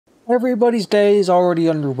Everybody's day is already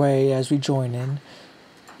underway as we join in.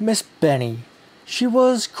 Miss Benny. She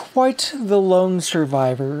was quite the lone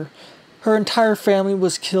survivor. Her entire family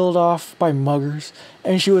was killed off by muggers,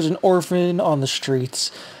 and she was an orphan on the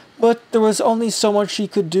streets. But there was only so much she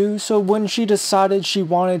could do, so when she decided she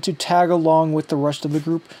wanted to tag along with the rest of the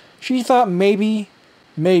group, she thought maybe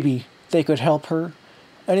they could help her.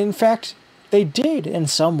 And in fact, they did in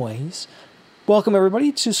some ways. Welcome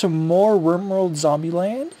everybody to some more RimWorld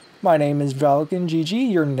Zombieland. My name is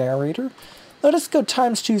GG, your narrator. Let us go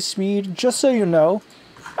 ×2 speed, just so you know.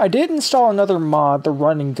 I did install another mod, the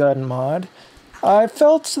run and gun mod. I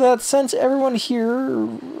felt that since everyone here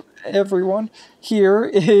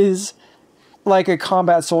is like a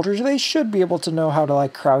combat soldier, they should be able to know how to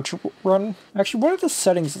like crouch run. Actually, what are the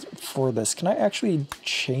settings for this? Can I actually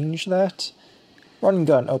change that? Run and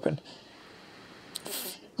gun, open.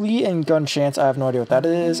 Flee and gun chance, I have no idea what that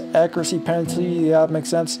is. Accuracy penalty, yeah, that makes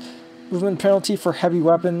sense. Movement penalty for heavy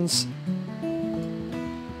weapons.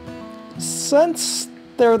 Since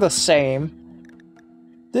they're the same,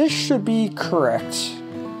 this should be correct.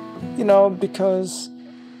 You know, because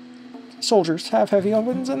soldiers have heavy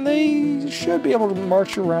weapons and they should be able to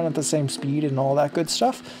march around at the same speed and all that good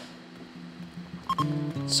stuff.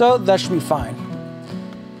 So that should be fine.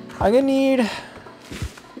 I'm gonna need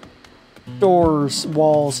doors,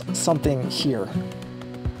 walls, something here.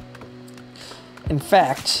 In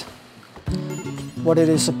fact, what it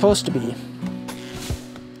is supposed to be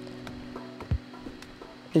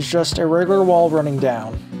is just a regular wall running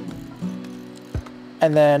down,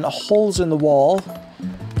 and then holes in the wall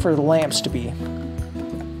for the lamps to be.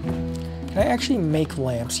 Can I actually make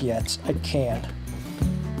lamps yet? I can.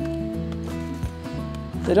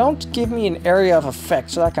 They don't give me an area of effect,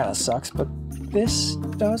 so that kind of sucks, but this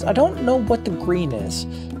does. I don't know what the green is.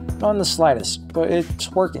 Not in the slightest, but it's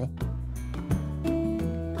working.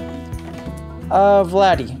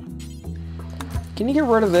 Vladdy. Can you get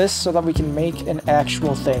rid of this so that we can make an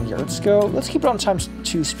actual thing here? Let's keep it on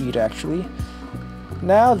 ×2 speed, actually.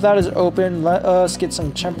 Now that is open, let us get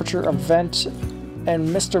some temperature event. And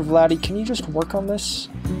Mr. Vladdy, can you just work on this?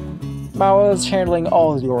 Mawa is handling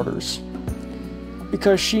all of the orders,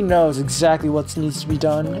 because she knows exactly what needs to be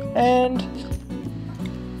done, and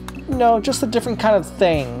you know, just the different kind of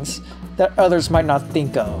things that others might not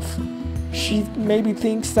think of. She maybe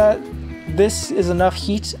thinks that this is enough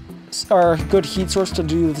heat, or a good heat source to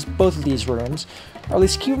do both of these rooms, or at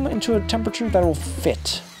least keep them into a temperature that will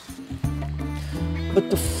fit. But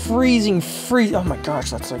the oh my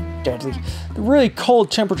gosh, that's like deadly. The really cold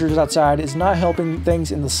temperatures outside is not helping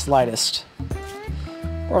things in the slightest.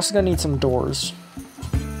 We're also gonna need some doors.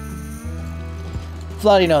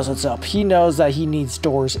 Vladdy knows what's up. He knows that he needs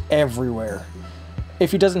doors everywhere.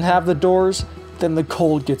 If he doesn't have the doors, then the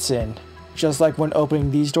cold gets in. Just like when opening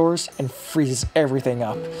these doors and freezes everything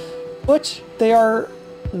up. But they are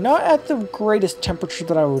not at the greatest temperature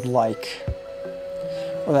that I would like.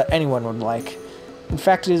 Or that anyone would like. In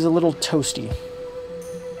fact, it is a little toasty.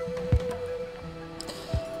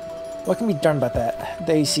 What can be done about that?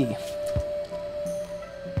 The AC.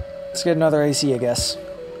 Let's get another AC, I guess.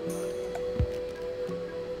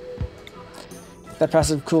 That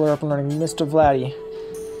passive cooler up and running. Mr. Vladdy,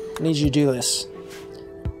 I need you to do this.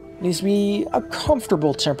 It needs to be a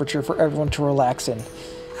comfortable temperature for everyone to relax in.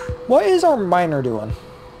 What is our miner doing?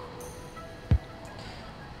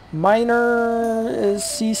 Miner is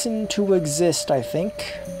ceasing to exist, I think.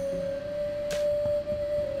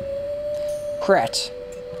 Crap.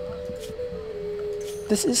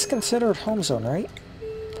 This is considered home zone, right?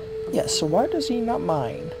 Yes, so why does he not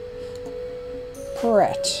mine?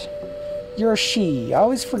 Prat. You're a she. I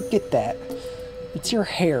always forget that. It's your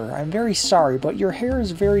hair. I'm very sorry, but your hair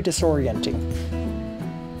is very disorienting.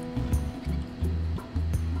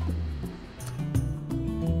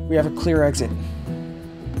 We have a clear exit.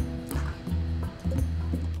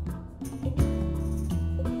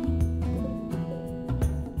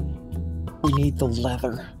 We need the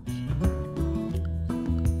leather.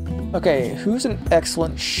 Okay, who's an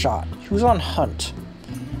excellent shot? Who's on hunt?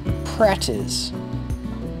 Pratt is.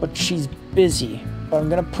 But she's busy. But I'm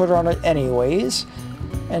gonna put her on it anyways.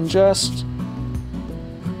 And just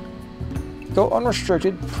go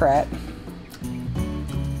unrestricted, Pratt.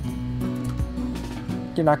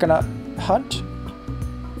 You're not gonna hunt?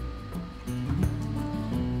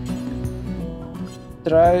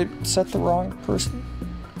 Did I set the wrong person?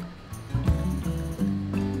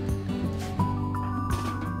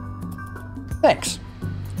 Thanks.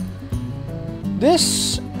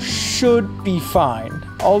 This should be fine.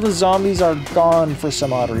 All the zombies are gone for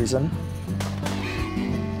some odd reason.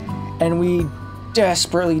 And we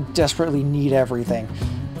desperately need everything.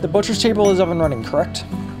 The butcher's table is up and running, correct?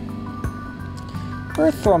 Where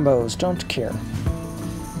are thrombos? Don't care.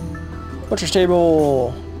 Butcher's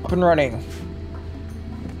table up and running.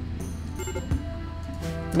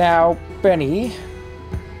 Now, Benny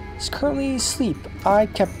is currently asleep. I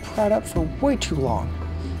kept Pratt up for way too long.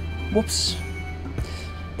 Whoops.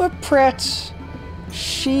 But Pratt,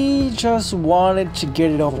 she just wanted to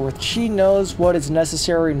get it over with. She knows what is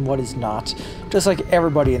necessary and what is not. Just like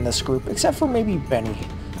everybody in this group, except for maybe Benny.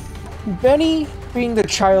 Benny, being the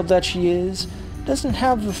child that she is, doesn't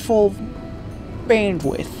have the full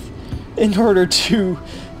bandwidth in order to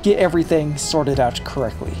get everything sorted out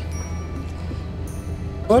correctly.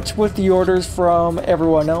 But with the orders from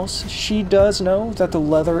everyone else, she does know that the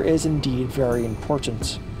leather is indeed very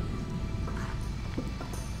important.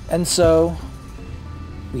 And so,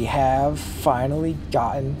 we have finally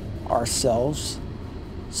gotten ourselves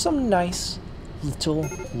some nice little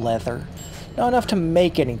leather. Not enough to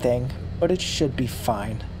make anything, but it should be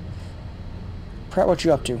fine. Pratt, what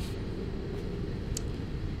you up to?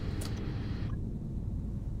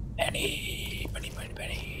 Benny,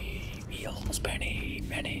 meals,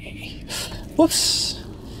 Benny. Whoops.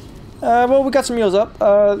 Well, we got some meals up.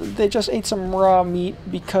 They just ate some raw meat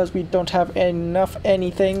because we don't have enough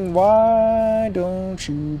anything. Why don't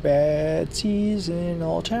you bad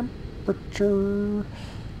seasonal temperature?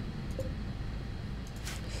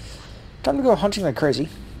 Time to go hunting like crazy.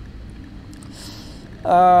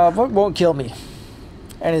 What won't kill me?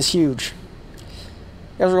 And is huge.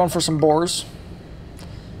 You guys are going for some boars.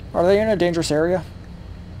 Are they in a dangerous area?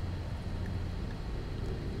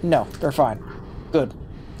 No, they're fine. Good.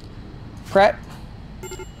 Pratt,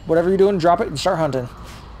 whatever you're doing, drop it and start hunting.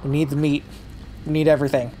 We need the meat. We need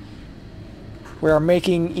everything. We are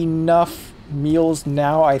making enough meals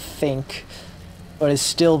now, I think, but it's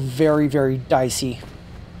still very, very dicey.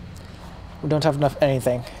 We don't have enough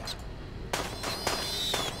anything.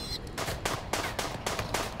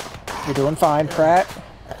 You're doing fine, Pratt.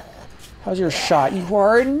 How's your shot?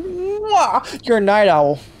 You're a night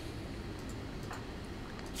owl.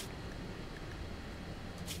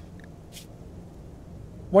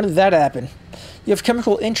 When did that happen? You have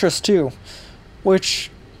chemical interest too, which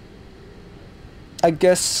I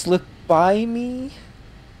guess slipped by me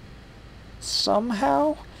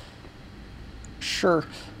somehow? Sure.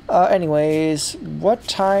 Anyways, what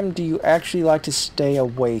time do you actually like to stay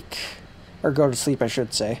awake? Or go to sleep, I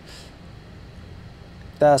should say.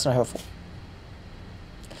 That's not helpful.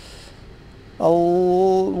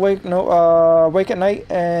 Wake at night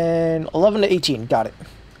and 11 to 18. Got it.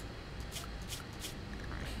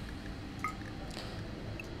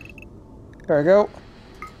 There we go.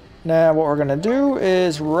 Now what we're gonna do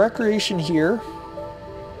is recreation here.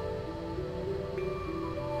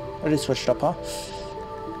 I just switched up, huh?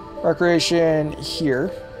 Recreation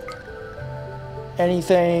here.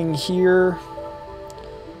 Anything here.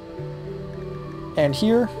 And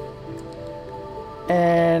here.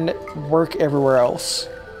 And work everywhere else.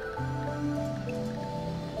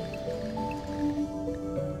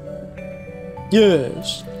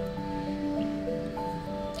 Yes.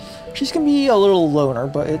 She's gonna be a little loner,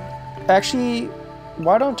 but it actually,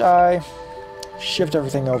 why don't I shift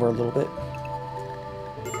everything over a little bit?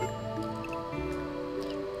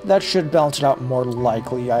 That should balance it out more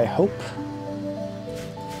likely, I hope.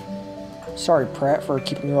 Sorry, Pratt, for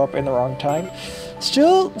keeping you up in the wrong time.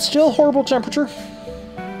 Still horrible temperature.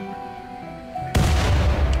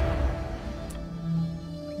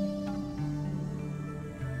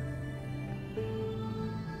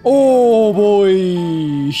 Oh boy!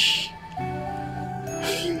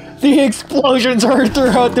 The explosions are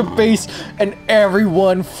throughout the base and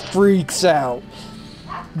everyone freaks out.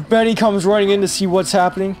 Benny comes running in to see what's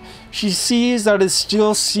happening. She sees that it's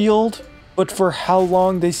still sealed, but for how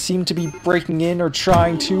long they seem to be breaking in or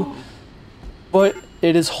trying to. But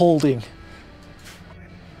it is holding.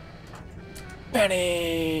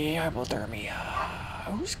 Benny! Hypothermia.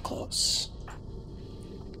 Who's close?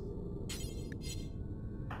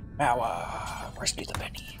 Now, rescue the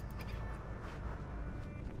Benny.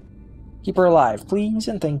 Keep her alive, please,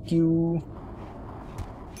 and thank you.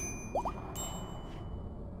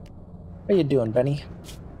 How you doing, Benny?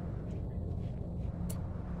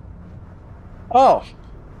 Oh!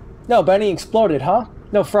 No, Benny exploded, huh?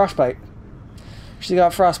 No, frostbite. She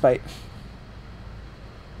got frostbite.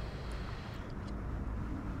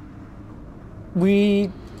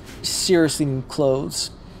 We seriously need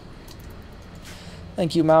clothes.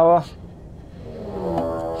 Thank you, Mawa.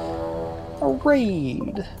 A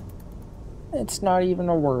raid. It's not even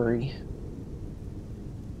a worry.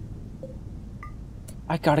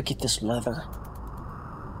 I gotta get this leather.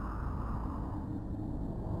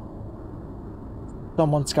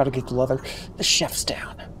 Someone's got to get the leather. The chef's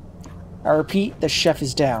down. I repeat, the chef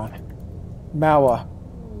is down. Mawa.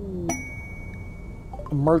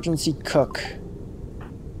 Emergency cook.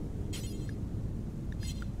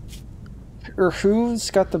 Or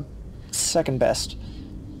who's got the second best?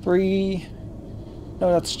 3.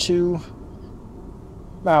 No, that's 2.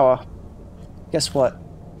 Mawa. Guess what?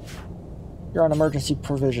 You're on emergency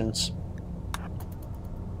provisions.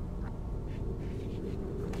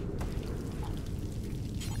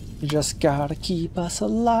 You just gotta keep us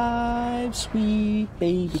alive, sweet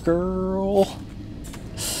baby girl.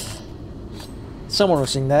 Someone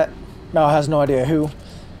was singing that. Mal has no idea who.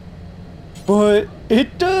 But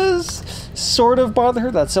it does sort of bother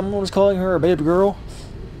her that someone was calling her a baby girl.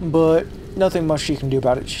 But nothing much she can do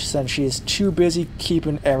about it since she is too busy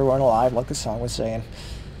keeping everyone alive, like the song was saying.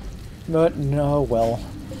 But no, well.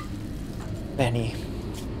 Benny.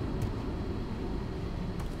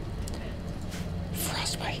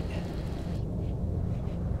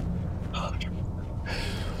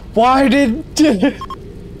 Why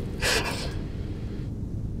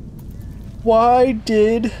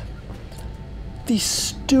did these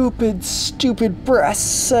stupid breasts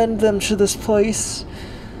send them to this place?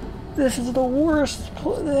 This is the worst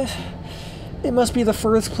place. It must be the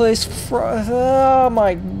first place oh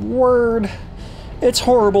my word. It's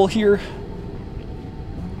horrible here.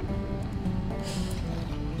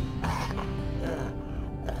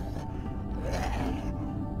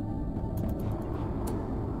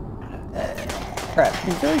 Crap,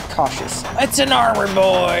 be very cautious. It's an armor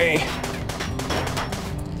boy!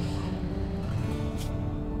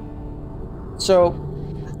 So,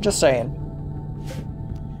 just saying.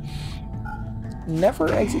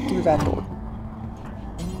 Never exit through that door.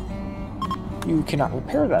 You cannot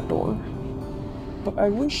repair that door, but I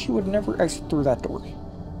wish you would never exit through that door.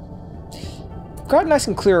 Got nice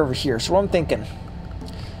and clear over here, so what I'm thinking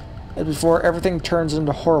is before everything turns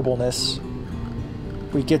into horribleness,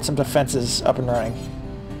 we get some defenses up and running.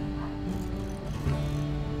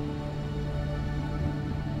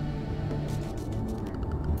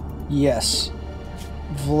 Yes.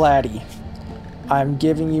 Vladdy, I'm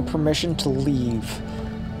giving you permission to leave.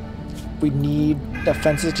 We need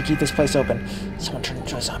defenses to keep this place open. Someone turned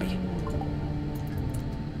into a zombie.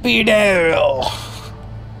 Beedle!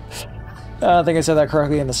 I don't think I said that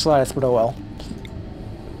correctly in the slightest, but oh well.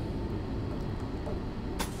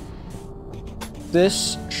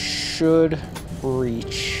 This should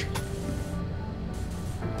reach.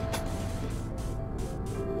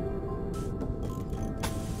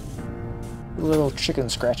 A little chicken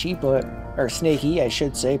scratchy, but, or snaky, I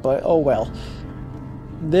should say, but oh well.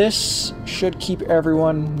 This should keep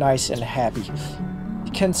everyone nice and happy.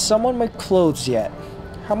 Can someone make clothes yet?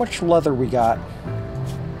 How much leather we got?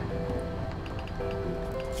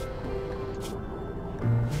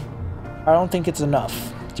 I don't think it's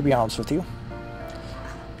enough, to be honest with you.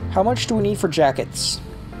 How much do we need for jackets?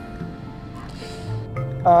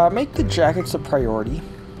 Make the jackets a priority.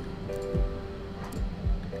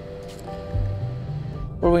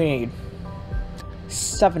 What do we need?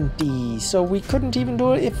 70. So we couldn't even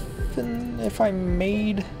do it if I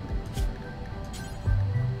made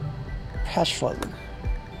patch leather.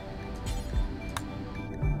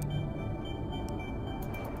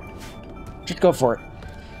 Just go for it.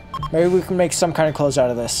 Maybe we can make some kind of clothes out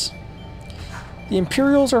of this. The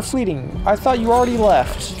Imperials are fleeting. I thought you already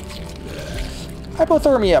left.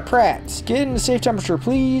 Hypothermia, Pratt. Get in a safe temperature,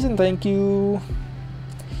 please, and thank you.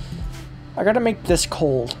 I gotta make this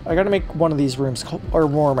cold. I gotta make one of these rooms cold, or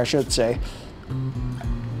warm, I should say.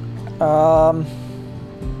 Go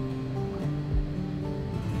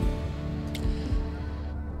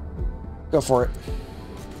for it.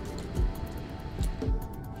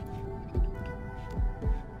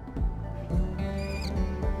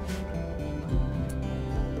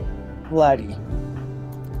 Vladdy.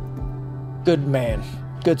 Good man.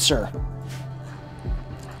 Good sir.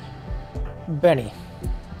 Benny.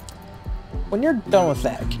 When you're done with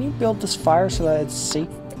that, can you build this fire so that it's safe?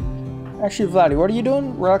 Actually, Vladdy, what are you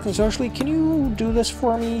doing? Relaxing socially? Can you do this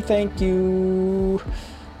for me? Thank you.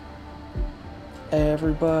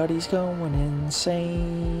 Everybody's going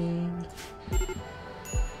insane.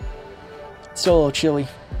 Still a little chilly.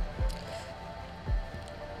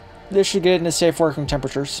 This should get into safe working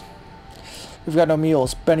temperatures. We've got no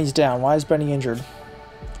meals. Benny's down. Why is Benny injured?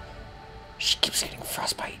 She keeps getting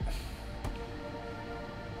frostbite.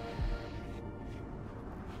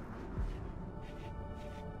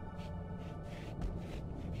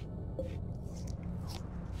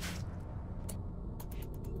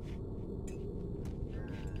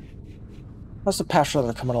 How's the patch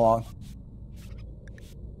leather coming along?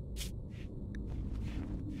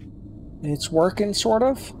 It's working, sort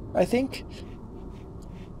of, I think.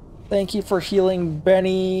 Thank you for healing,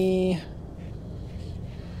 Benny.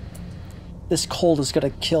 This cold is gonna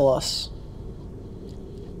kill us.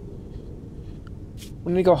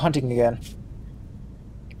 We need to go hunting again.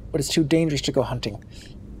 But it's too dangerous to go hunting.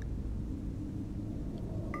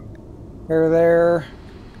 There.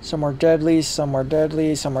 Some are deadly, some are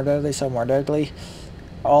deadly, some are deadly, some are deadly.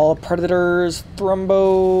 All predators,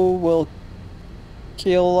 Thrumbo will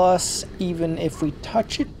kill us even if we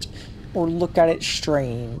touch it or look at it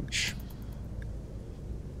strange.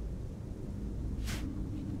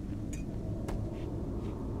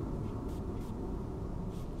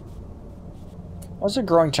 What's the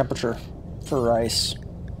growing temperature for rice?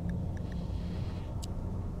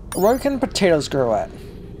 Where can potatoes grow at?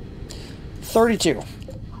 32.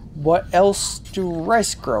 What else do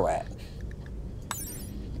rice grow at?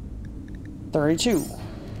 32.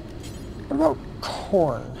 What about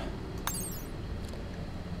corn?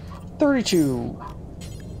 32.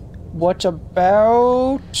 What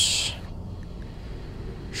about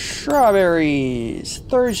strawberries?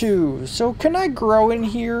 32. So can I grow in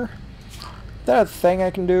here? Is that a thing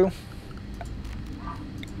I can do?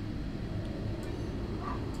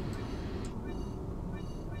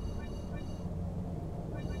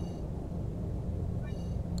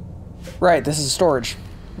 Right, this is storage.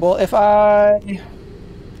 Well, if I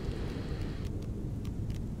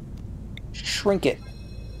shrink it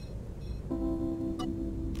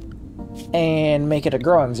and make it a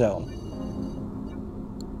growing zone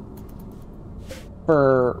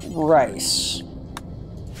for rice,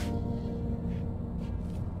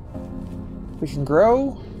 we can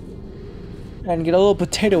grow and get a little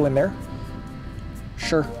potato in there.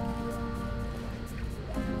 Sure.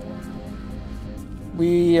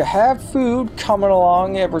 We have food coming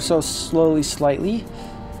along ever so slowly, slightly.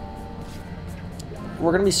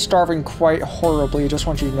 We're gonna be starving quite horribly, I just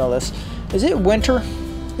want you to know this. Is it winter?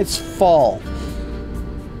 It's fall.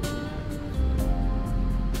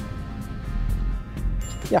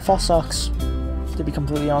 Yeah, fall sucks, to be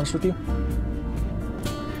completely honest with you.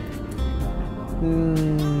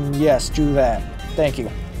 Yes, do that. Thank you.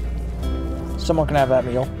 Someone can have that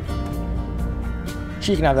meal.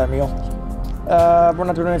 She can have that meal. We're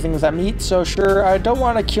not doing anything with that meat, so sure, I don't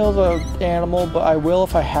want to kill the animal, but I will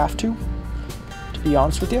if I have to be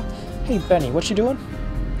honest with you. Hey, Benny, what you doing?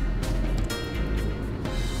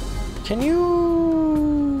 Can you...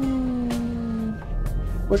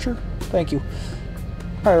 Butcher? Thank you.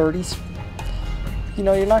 Priorities. You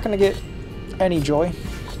know, you're not going to get any joy.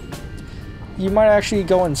 You might actually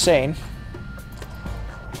go insane.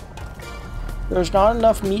 There's not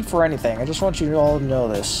enough meat for anything. I just want you to all know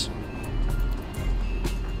this.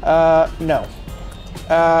 No.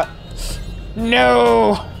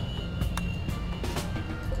 No!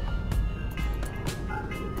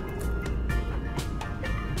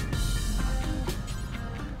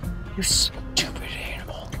 You stupid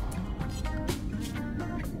animal.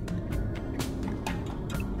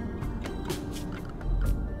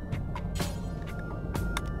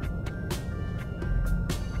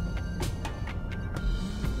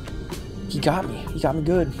 He got me. He got me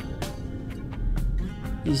good.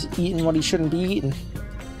 He's eating what he shouldn't be eating.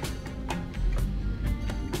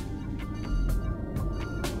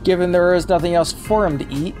 Given there is nothing else for him to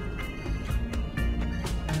eat.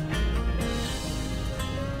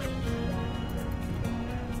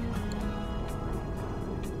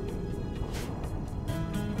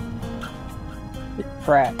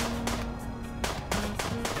 Crap.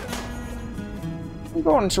 You're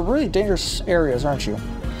going into really dangerous areas, aren't you?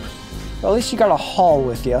 Well, at least you got a haul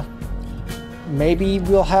with you. Maybe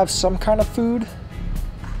we'll have some kind of food.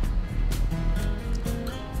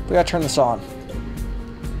 We gotta turn this on.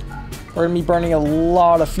 We're gonna be burning a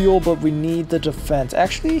lot of fuel, but we need the defense.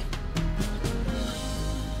 Actually,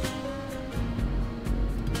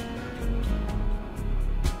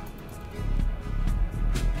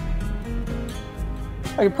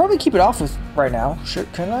 I could probably keep it off with right now. Sure,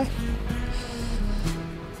 couldn't I?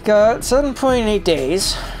 Got 7.8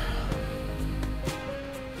 days.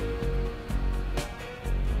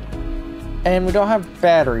 And we don't have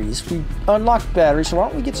batteries. We unlocked batteries, so why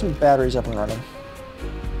don't we get some batteries up and running?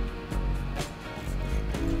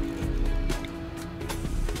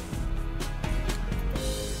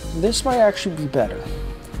 This might actually be better.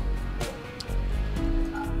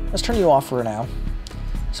 Let's turn you off for now.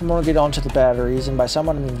 Someone will get onto the batteries, and by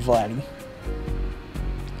someone I mean Vladdy.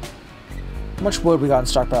 How much wood we got in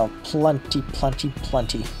stockpile? Plenty, plenty,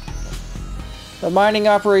 plenty. The mining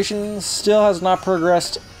operation still has not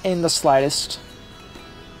progressed in the slightest,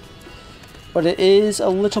 but it is a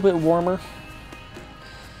little bit warmer.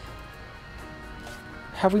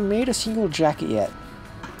 Have we made a single jacket yet?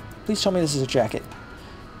 Please tell me this is a jacket.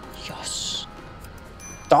 Yes.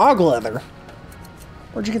 Dog leather?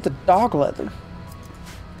 Where'd you get the dog leather?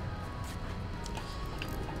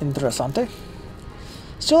 Interessante.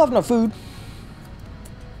 Still have no food.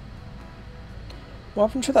 What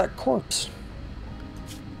happened to that corpse?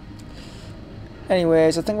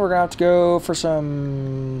 Anyways, I think we're gonna have to go for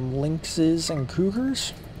some lynxes and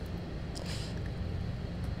cougars.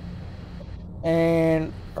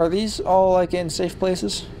 And are these all like in safe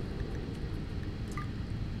places?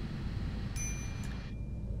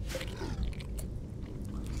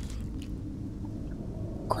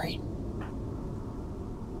 Great.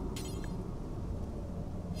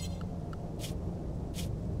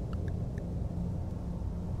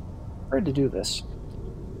 Ready to do this.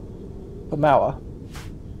 Pamawa,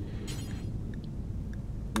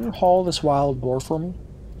 can you haul this wild boar for me?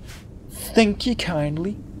 Thank you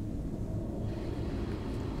kindly.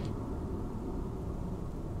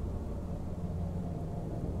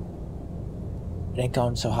 It ain't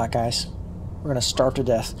going so hot, guys. We're gonna starve to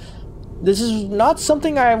death. This is not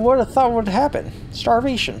something I would have thought would happen.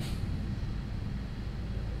 Starvation.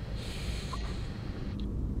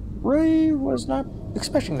 Really was not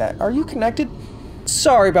expecting that. Are you connected?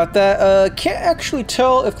 Sorry about that. Can't actually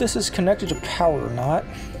tell if this is connected to power or not.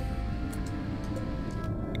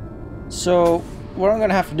 So what I'm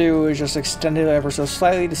gonna have to do is just extend it ever so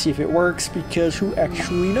slightly to see if it works, because who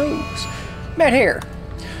actually knows? Matt here.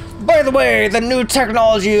 By the way, the new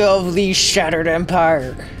technology of the Shattered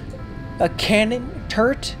Empire. A cannon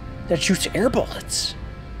turret that shoots air bullets.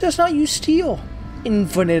 Does not use steel.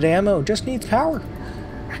 Infinite ammo, just needs power.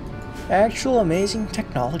 Actual amazing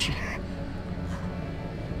technology.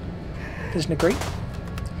 Isn't it great?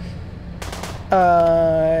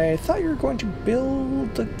 I thought you were going to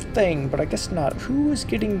build the thing, but I guess not. Who is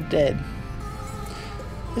getting dead?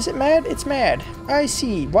 Is it mad? It's mad. I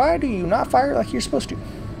see. Why do you not fire like you're supposed to?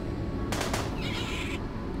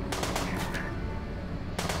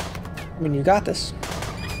 I mean, you got this.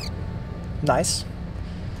 Nice.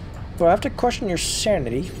 But I have to question your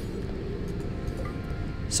sanity.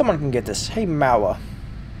 Someone can get this. Hey, Mawa.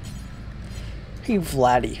 Hey,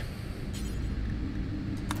 Vladdy.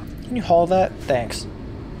 Can you haul that? Thanks.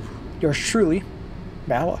 Yours truly,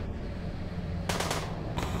 Mawa.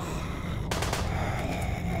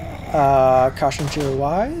 Caution to your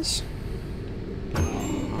wise.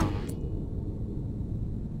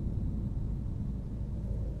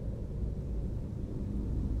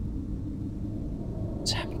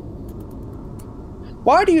 What's happening?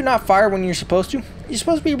 Why do you not fire when you're supposed to? You're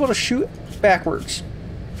supposed to be able to shoot backwards.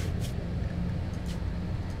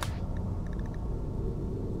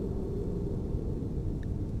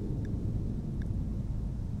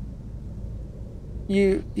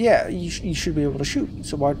 You should be able to shoot.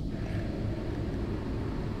 So why?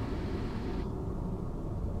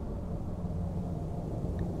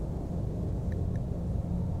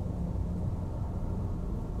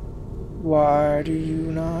 Why do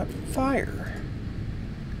you not fire?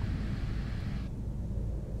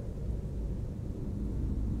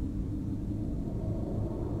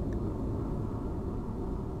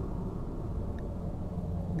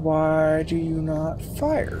 Why do you not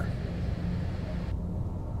fire?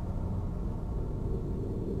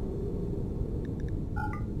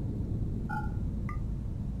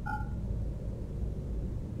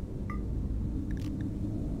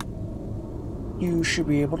 You should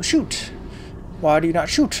be able to shoot. Why do you not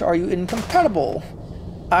shoot? Are you incompatible?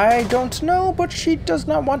 I don't know, but she does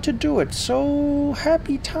not want to do it. So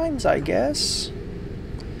happy times, I guess.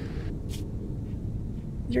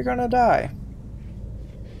 You're gonna die.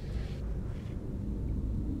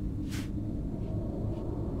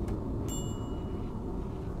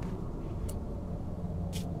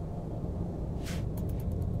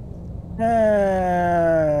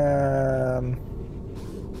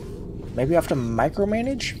 Maybe I have to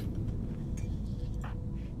micromanage?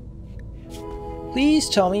 Please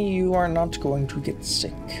tell me you are not going to get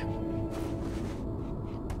sick.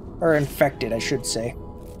 Or infected, I should say.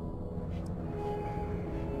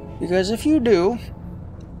 Because if you do,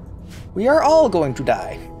 we are all going to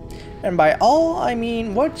die. And by all, I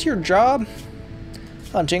mean, what's your job?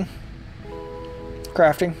 Hunting.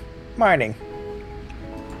 Crafting. Mining.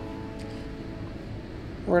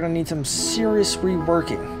 We're gonna need some serious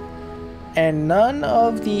reworking. And none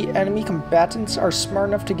of the enemy combatants are smart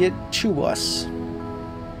enough to get to us.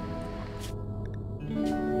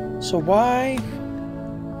 So why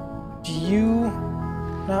do you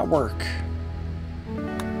not work?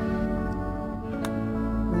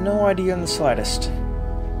 No idea in the slightest.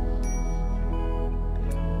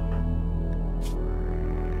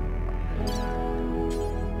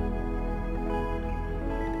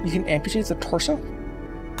 You can amputate the torso?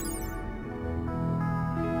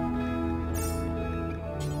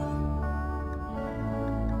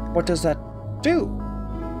 What does that do?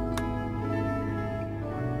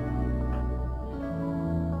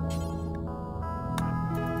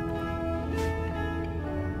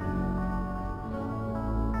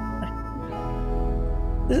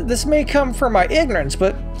 This may come from my ignorance,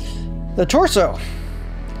 but the torso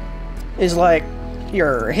is like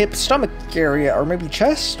your hip, stomach area, or maybe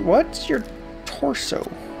chest? What's your torso?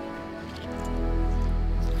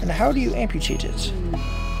 And how do you amputate it?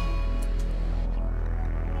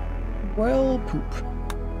 Well, poop.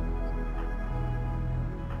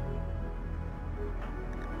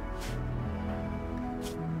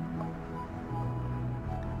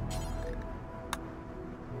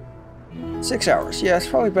 Six hours. Yeah, it's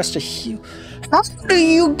probably best to heal. How do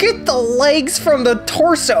you get the legs from the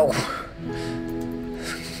torso?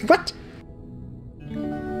 What?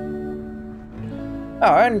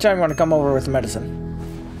 Oh, anytime you want to come over with medicine.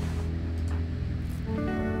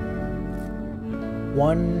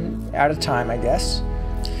 One at a time, I guess.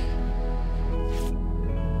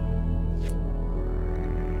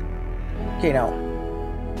 Okay, now.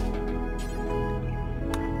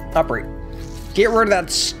 Operate. Get rid of that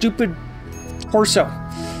stupid torso.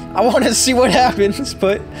 I want to see what happens,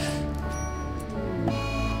 but...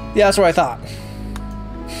 yeah, that's what I thought.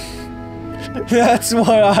 That's what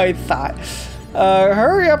I thought.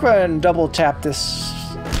 Hurry up and double tap this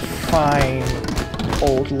fine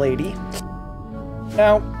old lady.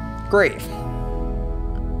 Now, grave.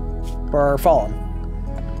 For our fallen.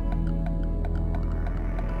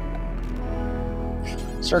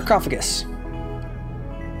 Sarcophagus.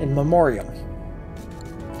 In memoriam.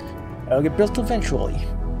 It'll get built eventually.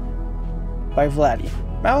 By Vladdy.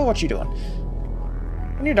 Mal, what you doing?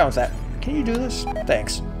 When you're done with that, can you do this?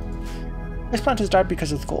 Thanks. This plant has died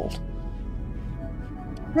because of the cold.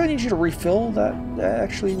 I really need you to refill that.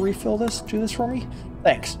 Actually refill this. Do this for me?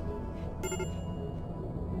 Thanks.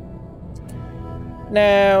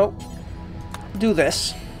 Now, do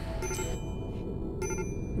this.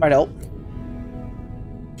 Might help.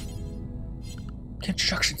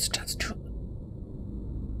 Construction stats too.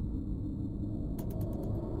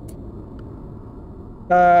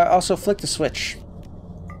 Also flick the switch.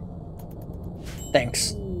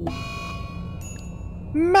 Thanks.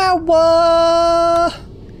 Mawa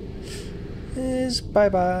is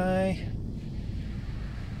bye-bye.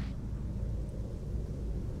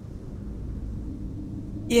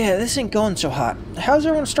 Yeah, this ain't going so hot. How's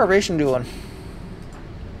everyone's starvation doing?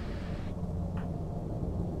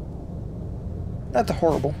 Not the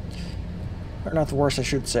horrible. Or not the worst, I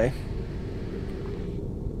should say.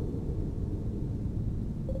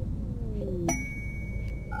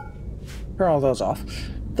 Turn all those off.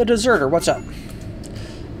 The deserter, what's up?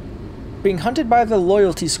 Being hunted by the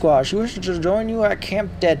loyalty squad. She wishes to join you at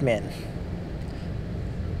Camp Deadman.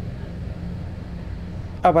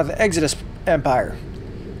 Oh, by the Exodus Empire.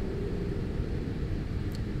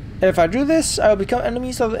 If I do this, I will become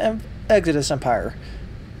enemies of the Exodus Empire.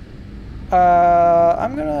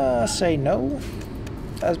 I'm gonna say no.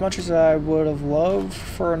 As much as I would have loved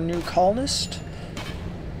for a new colonist.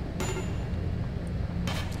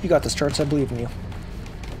 You got this, Turts. I believe in you.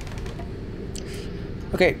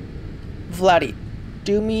 Okay. Vladdy,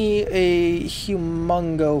 do me a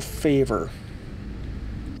humongo favor.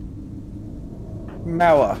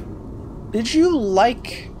 Mawa, did you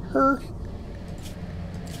like her?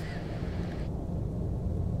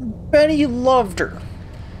 Benny loved her.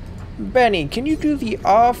 Benny, can you do the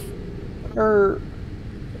off... or...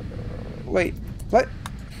 wait, what?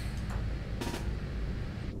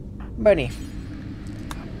 Benny,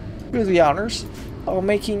 do the honors of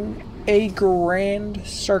making a grand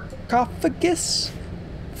sarcophagus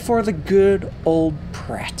for the good old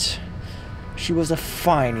Pratt. She was a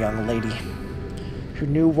fine young lady who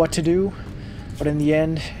knew what to do, but in the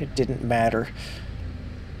end, it didn't matter.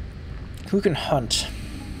 Who can hunt?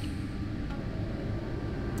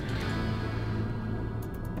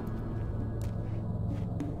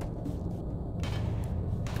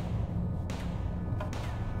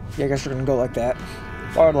 Yeah, I guess we're gonna go like that.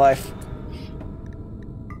 Wildlife.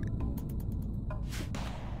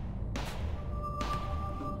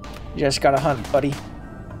 You just gotta hunt, buddy.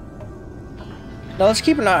 Now let's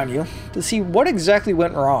keep an eye on you to see what exactly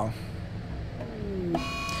went wrong.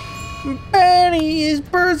 Benny is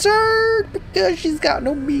berserk because she's got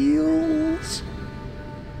no meals.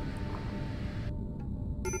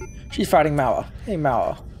 She's fighting Mawa. Hey,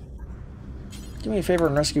 Mawa. Do me a favor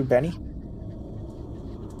and rescue Benny.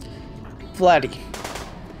 Vladdy.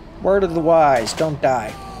 Word of the wise, don't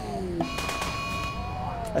die.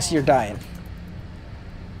 I see you're dying.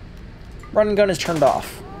 Run and gun is turned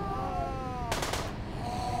off.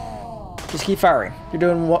 Just keep firing. You're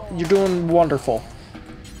doing wonderful.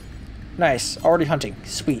 Nice. Already hunting.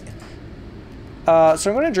 Sweet. So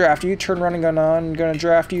I'm going to draft you. Turn run and gun on. I'm going to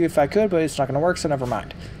draft you if I could, but it's not going to work, so never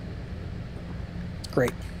mind.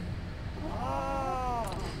 Great.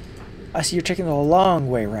 I see you're taking the long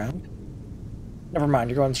way around. Never mind,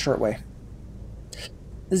 you're going the short way.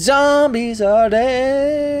 The zombies are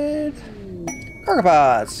dead.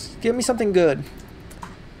 Cargopods, give me something good.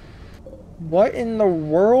 What in the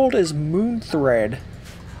world is moon thread?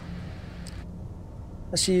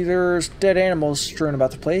 I see there's dead animals strewn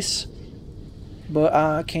about the place, but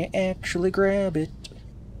I can't actually grab it.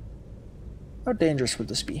 How dangerous would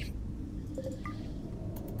this be?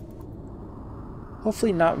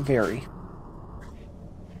 Hopefully not very.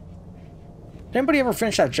 Did anybody ever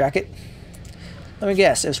finish that jacket? Let me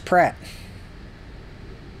guess, it was Pratt.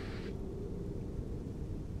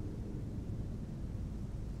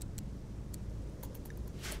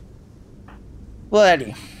 Well,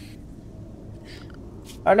 Eddie,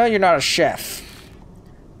 I know you're not a chef.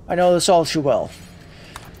 I know this all too well.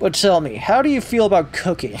 But tell me, how do you feel about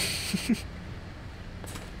cooking?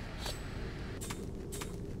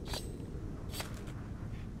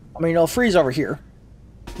 I mean, it'll freeze over here.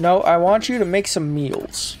 No, I want you to make some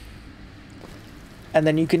meals. And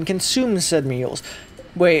then you can consume said meals.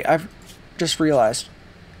 Wait, I've just realized.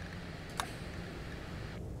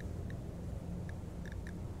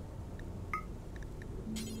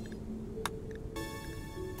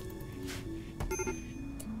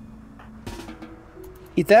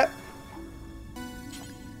 Eat that.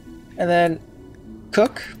 And then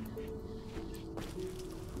cook.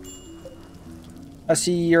 I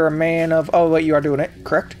see you're a man of... Oh, wait, you are doing it.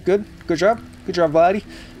 Correct. Good. Good job. Good job, Vladdy.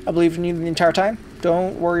 I believe in you the entire time.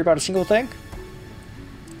 Don't worry about a single thing.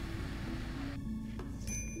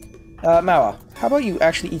 Mawa, how about you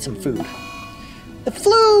actually eat some food? The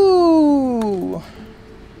flu!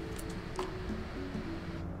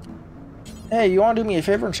 Hey, you want to do me a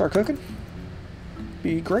favor and start cooking?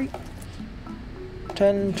 Be great.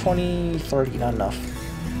 10, 20, 30, not enough.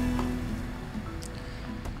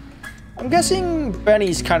 I'm guessing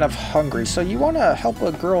Benny's kind of hungry, so you want to help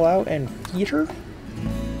a girl out and feed her?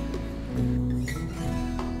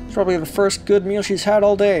 It's probably the first good meal she's had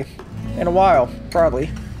all day. In a while,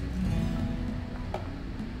 probably.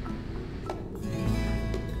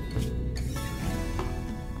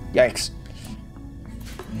 Yikes.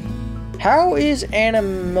 How is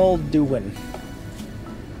Animal doing?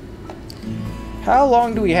 How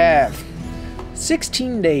long do we have?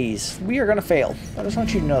 16 days. We are gonna fail. I just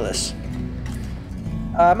want you to know this.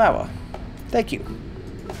 Mawa. Thank you.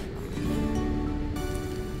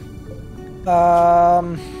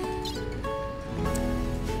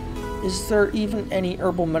 Is there even any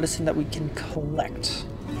herbal medicine that we can collect?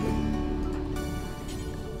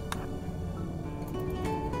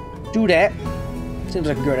 Do that. Seems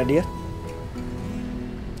like a good idea.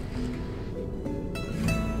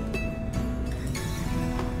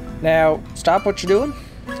 Now, stop what you're doing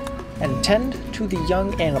and tend to the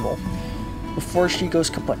young animal before she goes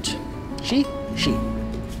kaput. She.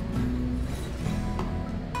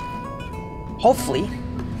 Hopefully,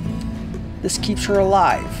 this keeps her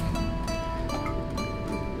alive.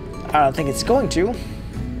 I don't think it's going to.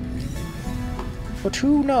 But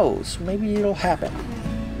who knows? Maybe it'll happen.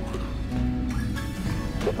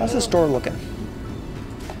 How's this door looking?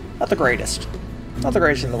 Not the greatest. Not the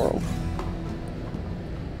greatest in the world.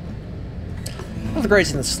 Not the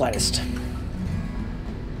greatest in the slightest.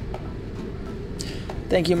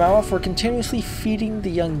 Thank you, Mawa, for continuously feeding the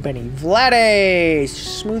young Benny. Vlade!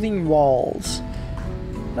 Smoothing walls.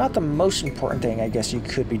 Not the most important thing I guess you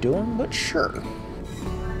could be doing, but sure.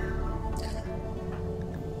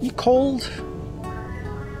 You cold?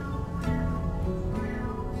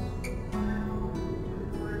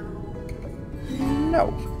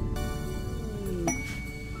 No.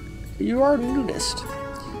 You are a nudist.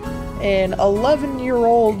 An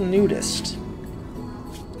 11-year-old nudist.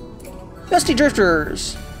 Dusty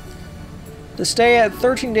Drifters. To stay at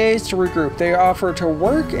 13 days to regroup. They offer to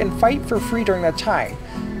work and fight for free during that time.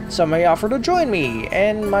 Some may offer to join me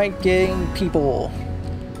and my gang people.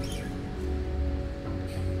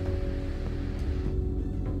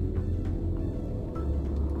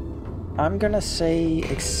 I'm gonna say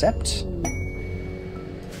accept.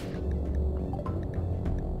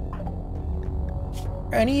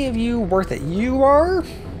 Are any of you worth it? You are?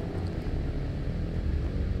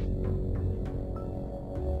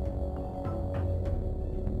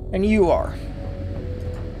 And you are.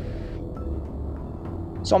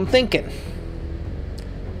 So I'm thinking,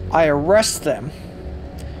 I arrest them,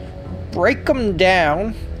 break them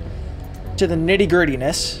down to the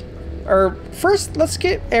nitty-grittiness. Or first, let's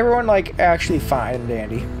get everyone like actually fine and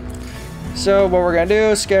dandy. So what we're gonna do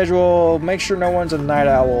is schedule, make sure no one's a night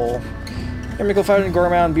owl. Chemical fighting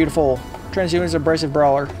Gorman, beautiful. Transhuman is abrasive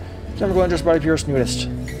brawler. Chemical interest body purest nudist.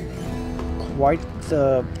 Quite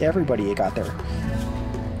the everybody you got there.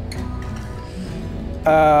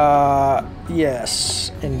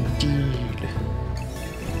 Yes, indeed.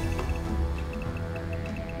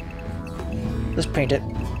 Just paint it.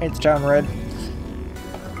 Paint the town red.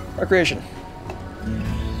 Recreation.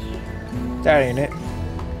 That ain't it.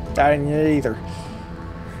 That ain't it either.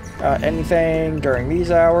 Anything during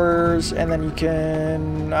these hours, and then you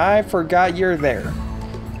can... I forgot you're there.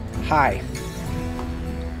 Hi.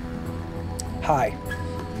 Hi.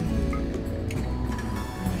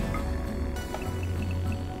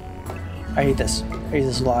 I hate this. I hate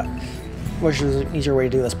this a lot. Wish there was an easier way to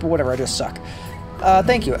do this, but whatever, I just suck.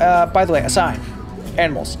 Thank you. By the way, assign.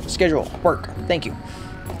 Animals. Schedule. Work. Thank you.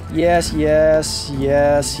 Yes, yes,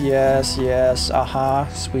 yes, yes, yes.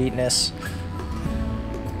 Sweetness.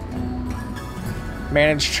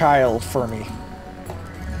 Manage child for me.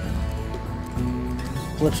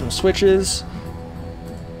 Flip some switches.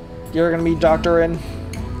 You're gonna be doctoring.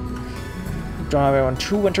 Don't have anyone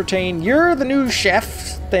to entertain. You're the new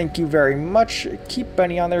chef. Thank you very much. Keep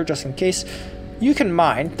Benny on there just in case. You can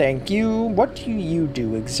mine. Thank you. What do you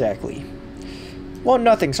do exactly? Well,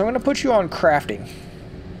 nothing. So I'm gonna put you on crafting.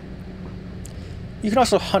 You can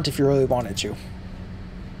also hunt if you really wanted to.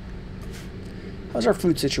 How's our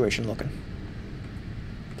food situation looking?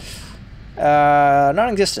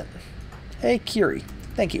 Non-existent. Hey, Kiri.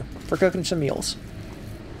 Thank you for cooking some meals.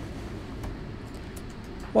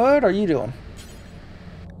 What are you doing?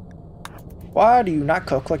 Why do you not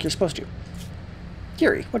cook like you're supposed to?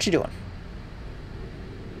 Kiri, what you doing?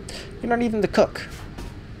 You're not even the cook.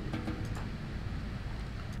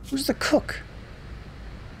 Who's the cook?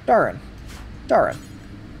 Darren. Darren.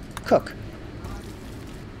 Cook.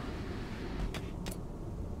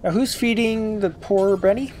 Now who's feeding the poor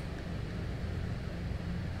Benny?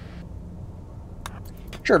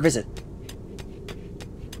 Sure, visit.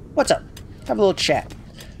 What's up? Have a little chat.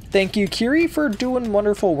 Thank you, Kiri, for doing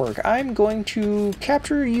wonderful work. I'm going to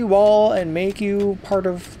capture you all and make you part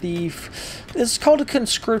of the... This is called a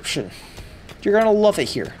conscription. You're gonna love it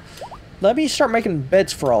here. Let me start making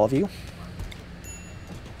beds for all of you.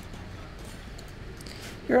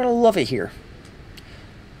 You're gonna love it here.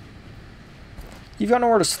 You've got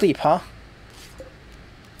nowhere to sleep, huh?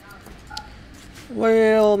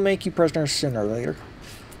 We'll make you prisoners sooner or later.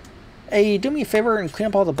 Hey, do me a favor and clean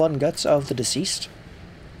up all the blood and guts of the deceased.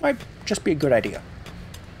 Might just be a good idea.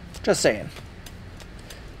 Just saying.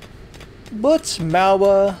 But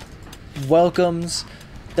Mawa welcomes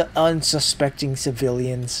the unsuspecting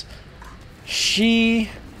civilians. She,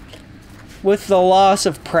 with the loss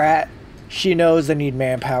of Pratt, she knows they need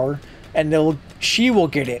manpower, and she will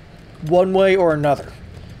get it, one way or another.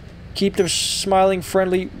 Keep their smiling,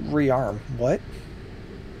 friendly rearm. What?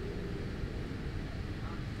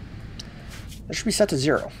 That should be set to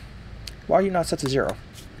 0. Why are you not set to 0?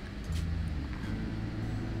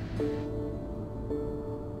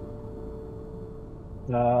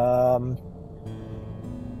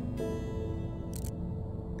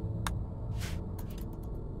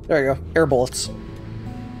 There you go. Air bullets.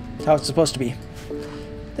 That's how it's supposed to be.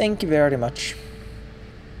 Thank you very much.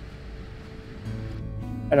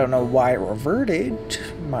 I don't know why it reverted,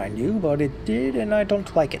 mind you, but it did, and I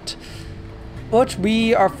don't like it. But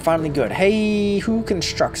we are finally good. Hey, who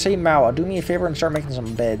constructs? Hey, Mawa, do me a favor and start making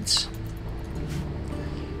some beds.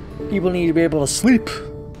 People need to be able to sleep.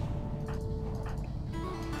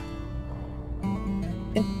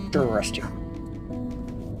 Interesting.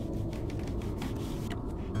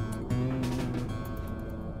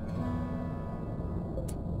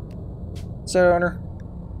 Set owner.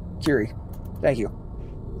 Kiri. Thank you.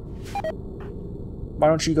 Why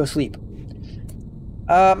don't you go sleep?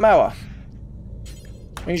 Mawa.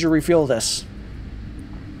 I need you to refuel this.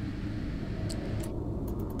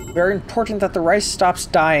 Very important that the rice stops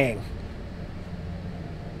dying.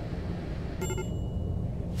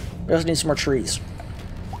 We also need some more trees.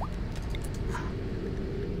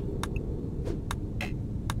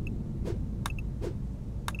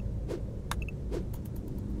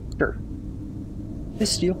 Sure.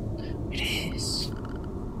 This steel? It is.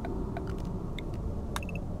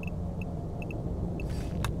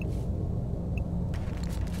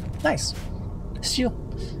 Nice. Steel.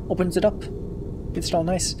 Opens it up. It's all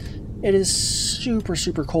nice. It is super,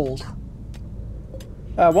 super cold.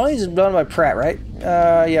 One of these is done by Pratt, right?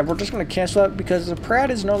 Yeah, we're just going to cancel that because the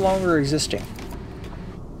Pratt is no longer existing.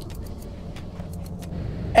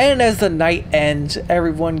 And as the night ends,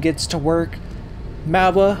 everyone gets to work.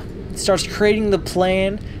 Malva starts creating the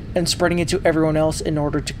plan and spreading it to everyone else in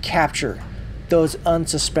order to capture those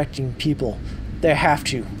unsuspecting people. They have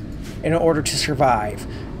to, in order to survive.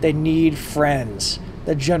 They need friends.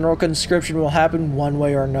 The general conscription will happen one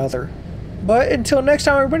way or another. But until next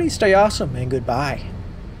time, everybody, stay awesome and goodbye.